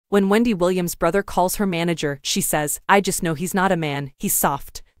When Wendy Williams' brother calls her manager, she says, "I just know he's not a man, he's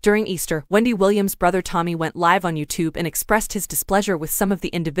soft." During Easter, Wendy Williams' brother Tommy went live on YouTube and expressed his displeasure with some of the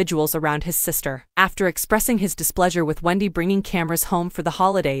individuals around his sister. After expressing his displeasure with Wendy bringing cameras home for the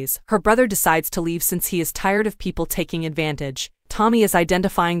holidays, her brother decides to leave since he is tired of people taking advantage. Tommy is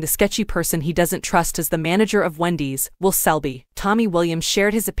identifying the sketchy person he doesn't trust as the manager of Wendy's, Will Selby. Tommy Williams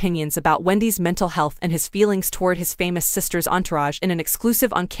shared his opinions about Wendy's mental health and his feelings toward his famous sister's entourage in an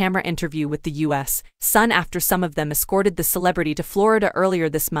exclusive on-camera interview with the U.S. Sun after some of them escorted the celebrity to Florida earlier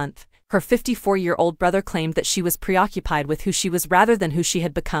this month. Her 54-year-old brother claimed that she was preoccupied with who she was rather than who she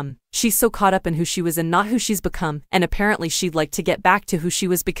had become. She's so caught up in who she was and not who she's become, and apparently she'd like to get back to who she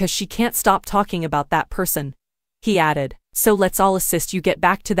was because she can't stop talking about that person. He added, "So let's all assist you get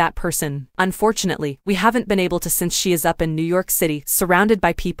back to that person. Unfortunately, we haven't been able to since she is up in New York City, surrounded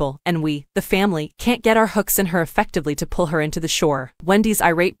by people, and we, the family, can't get our hooks in her effectively to pull her into the shore." Wendy's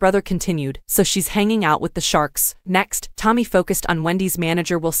irate brother continued, "So she's hanging out with the sharks." Next, Tommy focused on Wendy's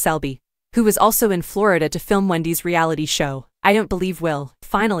manager Will Selby, who was also in Florida to film Wendy's reality show. "I don't believe Will.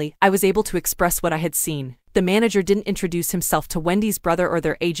 Finally, I was able to express what I had seen." The manager didn't introduce himself to Wendy's brother or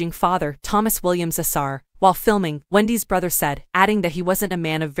their aging father, Thomas Williams Sr. While filming, Wendy's brother said, adding that he wasn't a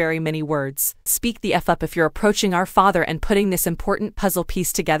man of very many words. "Speak the F up if you're approaching our father and putting this important puzzle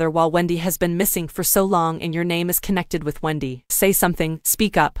piece together while Wendy has been missing for so long and your name is connected with Wendy. Say something,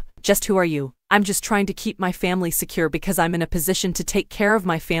 speak up. Just who are you?" "I'm just trying to keep my family secure because I'm in a position to take care of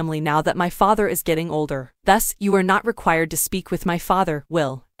my family now that my father is getting older. Thus, you are not required to speak with my father,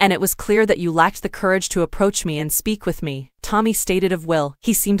 Will. And it was clear that you lacked the courage to approach me and speak with me." Tommy stated of Will,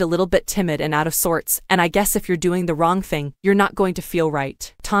 "He seemed a little bit timid and out of sorts, and I guess if you're doing the wrong thing, you're not going to feel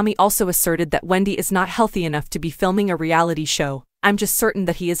right." Tommy also asserted that Wendy is not healthy enough to be filming a reality show. "I'm just certain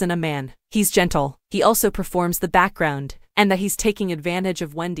that he isn't a man. He's gentle. He also performs the background, and that he's taking advantage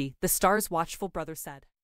of Wendy," the star's watchful brother said.